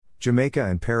Jamaica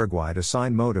and Paraguay to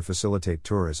sign MO to facilitate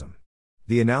tourism.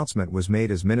 The announcement was made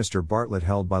as Minister Bartlett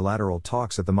held bilateral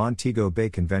talks at the Montego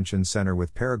Bay Convention Center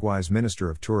with Paraguay's Minister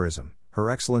of Tourism, Her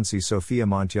Excellency Sofia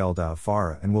Montiel da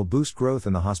Fara, and will boost growth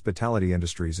in the hospitality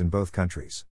industries in both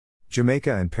countries.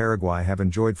 Jamaica and Paraguay have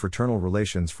enjoyed fraternal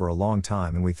relations for a long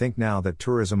time, and we think now that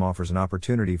tourism offers an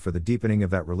opportunity for the deepening of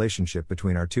that relationship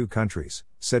between our two countries,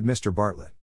 said Mr.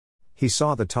 Bartlett. He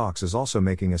saw the talks as also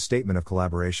making a statement of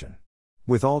collaboration.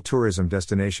 With all tourism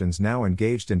destinations now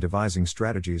engaged in devising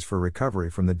strategies for recovery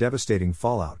from the devastating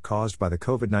fallout caused by the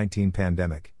COVID-19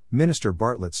 pandemic, Minister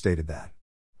Bartlett stated that,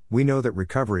 "We know that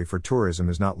recovery for tourism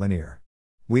is not linear.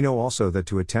 We know also that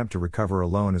to attempt to recover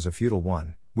alone is a futile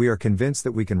one. We are convinced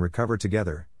that we can recover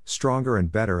together, stronger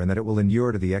and better, and that it will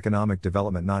inure to the economic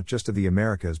development not just of the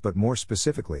Americas but more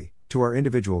specifically, to our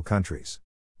individual countries."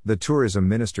 The tourism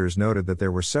ministers noted that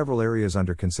there were several areas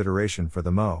under consideration for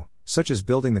the MO, such as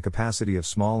building the capacity of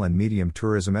small and medium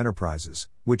tourism enterprises,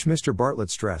 which Mr.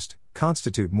 Bartlett stressed,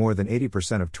 constitute more than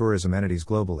 80% of tourism entities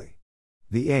globally.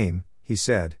 The aim, he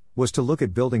said, was to look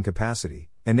at building capacity,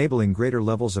 enabling greater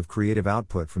levels of creative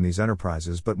output from these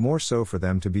enterprises, but more so for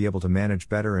them to be able to manage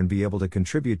better and be able to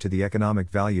contribute to the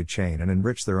economic value chain and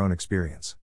enrich their own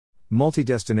experience.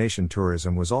 Multi-destination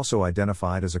tourism was also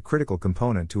identified as a critical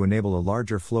component to enable a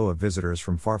larger flow of visitors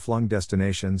from far-flung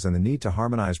destinations, and the need to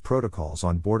harmonize protocols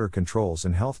on border controls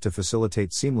and health to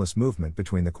facilitate seamless movement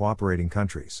between the cooperating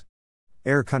countries.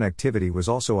 Air connectivity was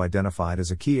also identified as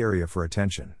a key area for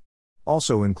attention.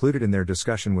 Also included in their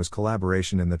discussion was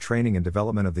collaboration in the training and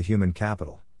development of the human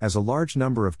capital, as a large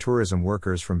number of tourism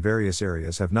workers from various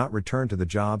areas have not returned to the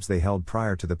jobs they held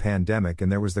prior to the pandemic,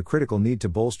 and there was the critical need to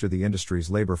bolster the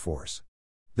industry's labor force.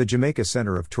 The Jamaica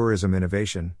Center of Tourism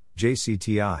Innovation,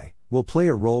 JCTI, will play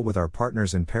a role with our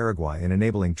partners in Paraguay in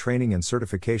enabling training and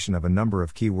certification of a number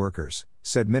of key workers,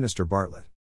 said Minister Bartlett.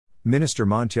 Minister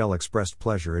Montiel expressed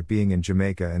pleasure at being in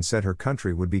Jamaica and said her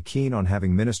country would be keen on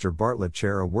having Minister Bartlett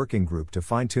chair a working group to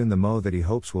fine-tune the MO that he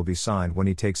hopes will be signed when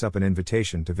he takes up an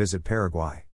invitation to visit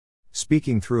Paraguay.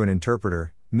 Speaking through an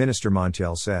interpreter, Minister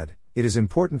Montiel said, "It is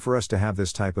important for us to have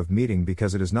this type of meeting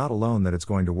because it is not alone that it's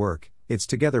going to work, it's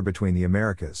together between the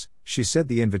Americas." She said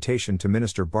the invitation to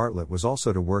Minister Bartlett was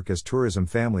also to work as tourism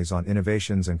families on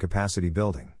innovations and capacity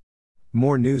building.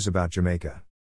 More news about Jamaica.